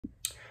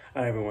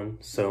Hi everyone,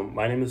 so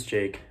my name is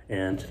Jake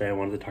and today I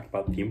wanted to talk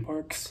about theme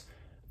parks.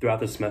 Throughout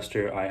the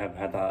semester I have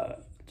had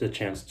the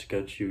chance to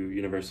go to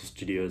Universal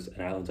Studios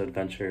and Islands of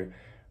Adventure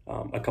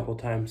a couple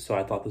times, so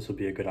I thought this would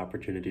be a good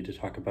opportunity to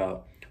talk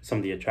about some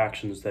of the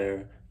attractions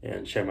there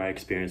and share my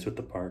experience with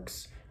the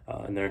parks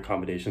and their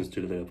accommodations due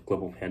to the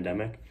global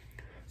pandemic.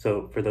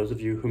 So for those of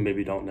you who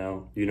maybe don't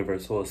know,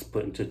 Universal is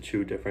split into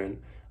two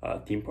different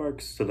theme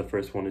parks. So the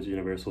first one is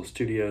Universal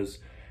Studios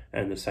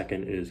and the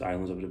second is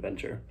Islands of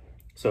Adventure.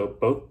 So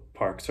both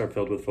parks are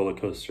filled with roller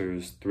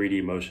coasters,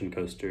 3D motion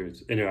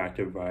coasters,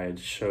 interactive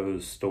rides,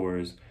 shows,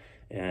 stores,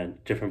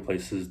 and different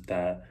places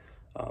that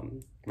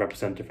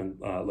represent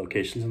different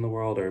locations in the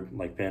world or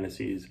like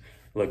fantasies,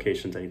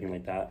 locations, anything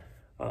like that.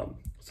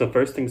 So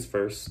first things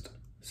first,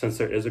 since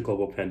there is a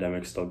global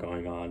pandemic still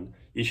going on,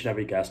 each and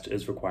every guest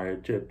is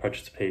required to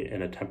participate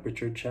in a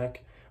temperature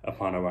check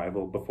upon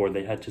arrival before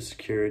they head to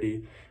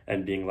security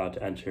and being allowed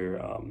to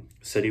enter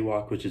City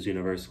Walk, which is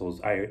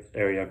Universal's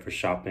area for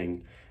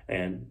shopping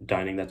and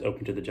dining that's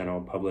open to the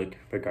general public,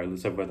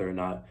 regardless of whether or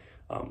not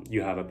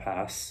you have a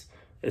pass.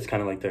 It's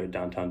kind of like their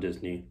downtown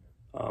Disney.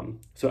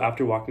 So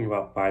after walking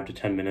about 5 to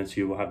 10 minutes,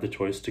 you will have the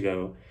choice to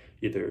go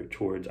either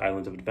towards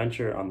Islands of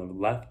Adventure on the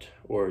left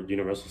or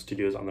Universal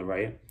Studios on the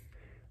right.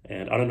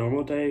 And on a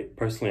normal day,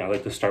 personally, I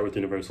like to start with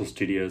Universal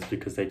Studios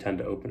because they tend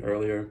to open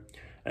earlier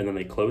and then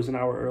they close an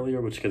hour earlier,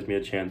 which gives me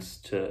a chance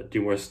to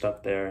do more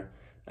stuff there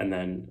and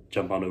then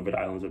jump on over to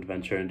Islands of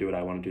Adventure and do what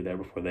I want to do there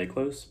before they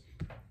close.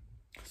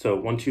 So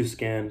once you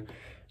scan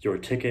your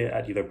ticket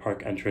at either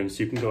park entrance,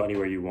 you can go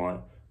anywhere you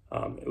want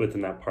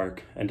within that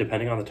park. And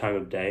depending on the time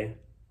of day,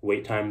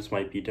 wait times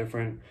might be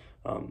different.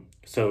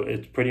 So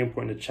it's pretty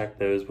important to check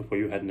those before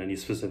you head in any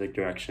specific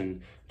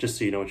direction, just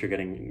so you know what you're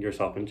getting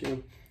yourself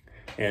into.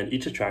 And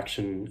each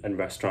attraction and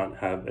restaurant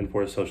have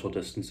enforced social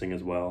distancing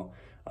as well,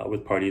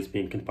 with parties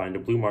being confined to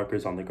blue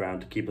markers on the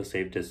ground to keep a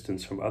safe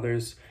distance from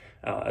others,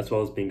 as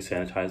well as being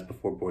sanitized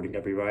before boarding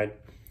every ride.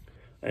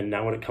 And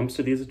now when it comes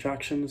to these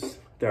attractions,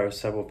 there are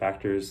several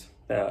factors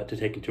to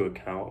take into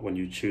account when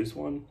you choose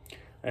one.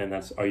 And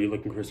that's, are you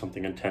looking for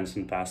something intense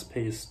and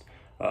fast-paced,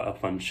 a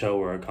fun show,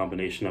 or a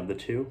combination of the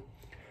two?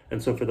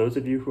 And so for those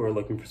of you who are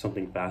looking for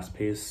something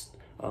fast-paced,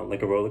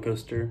 like a roller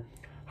coaster,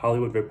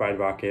 Hollywood Rip Ride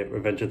Rocket,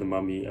 Revenge of the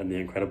Mummy, and The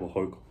Incredible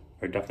Hulk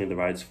are definitely the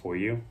rides for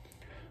you.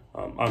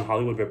 On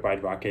Hollywood Rip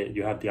Ride Rocket,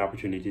 you have the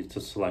opportunity to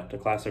select a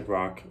classic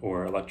rock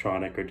or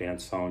electronic or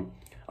dance song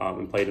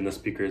and play it in the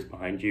speakers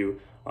behind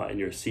you in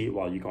your seat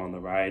while you go on the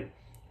ride.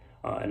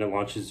 And it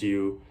launches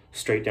you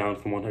straight down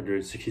from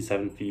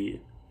 167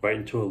 feet right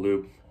into a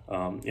loop,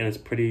 and it's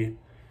pretty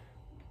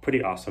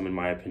awesome in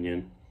my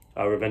opinion.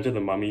 Revenge of the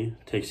Mummy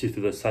takes you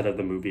through the set of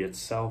the movie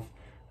itself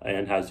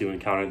and has you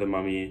encounter the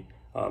mummy,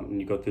 and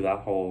you go through that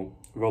whole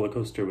roller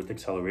coaster with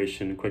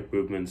acceleration, quick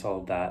movements, all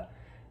of that.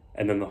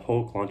 And then the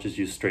Hulk launches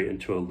you straight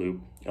into a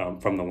loop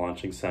from the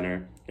launching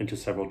center into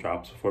several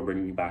drops before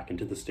bringing you back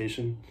into the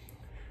station.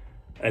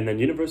 And then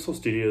Universal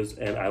Studios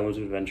and Islands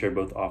of Adventure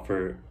both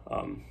offer,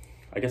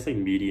 I guess, like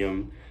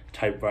medium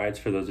type rides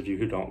for those of you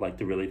who don't like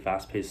the really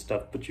fast-paced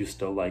stuff, but you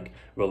still like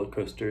roller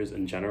coasters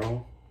in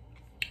general.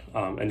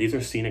 And these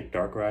are scenic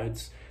dark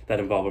rides that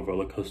involve a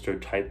roller coaster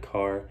type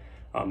car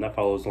that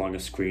follows along a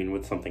screen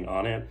with something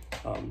on it.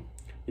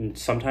 And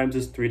sometimes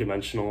it's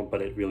three-dimensional,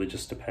 but it really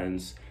just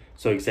depends.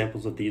 So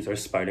examples of these are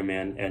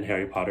Spider-Man and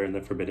Harry Potter and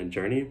the Forbidden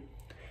Journey.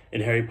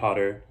 In Harry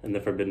Potter and the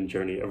Forbidden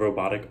Journey, a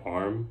robotic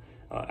arm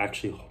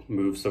actually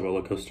moves the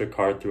roller coaster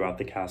car throughout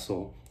the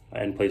castle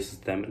and places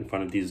them in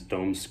front of these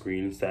dome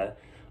screens that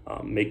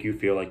make you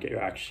feel like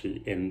you're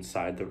actually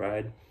inside the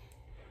ride.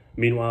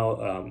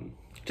 Meanwhile,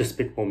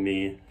 Despicable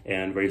Me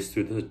and Race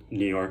Through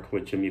New York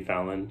with Jimmy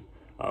Fallon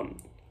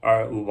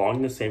are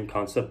along the same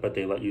concept, but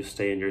they let you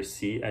stay in your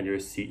seat and your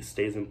seat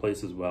stays in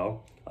place as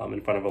well in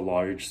front of a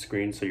large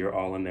screen, so you're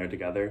all in there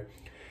together.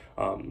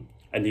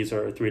 And these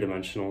are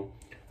three-dimensional,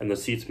 and the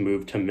seats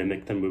move to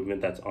mimic the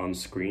movement that's on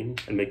screen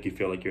and make you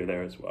feel like you're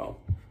there as well.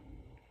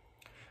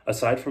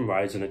 Aside from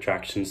rides and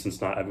attractions,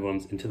 since not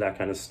everyone's into that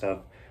kind of stuff,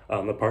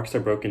 the parks are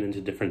broken into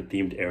different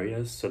themed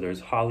areas. So there's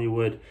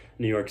Hollywood,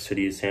 New York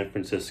City, San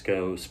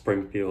Francisco,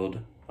 Springfield,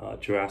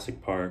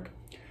 Jurassic Park,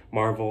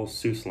 Marvel,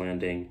 Seuss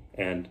Landing,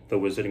 and the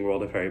Wizarding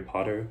World of Harry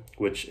Potter,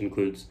 which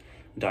includes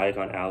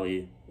Diagon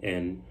Alley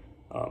in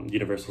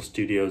Universal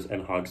Studios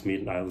and Hogsmeade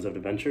and Islands of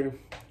Adventure.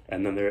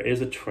 And then there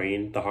is a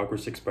train, the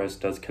Hogwarts Express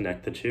does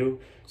connect the two,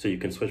 so you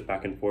can switch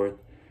back and forth.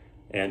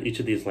 And each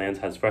of these lands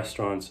has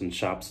restaurants and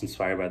shops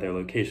inspired by their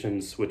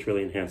locations, which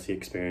really enhance the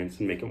experience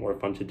and make it more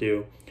fun to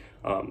do,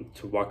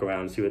 to walk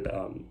around and see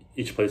what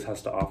each place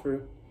has to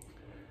offer.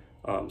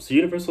 So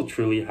Universal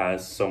truly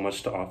has so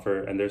much to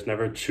offer, and there's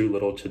never too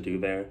little to do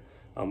there.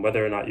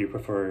 Whether or not you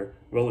prefer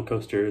roller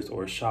coasters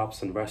or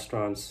shops and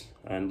restaurants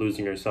and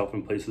losing yourself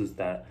in places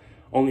that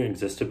only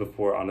existed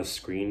before on a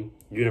screen,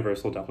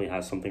 Universal definitely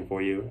has something for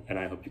you, and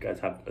I hope you guys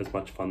have as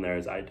much fun there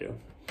as I do.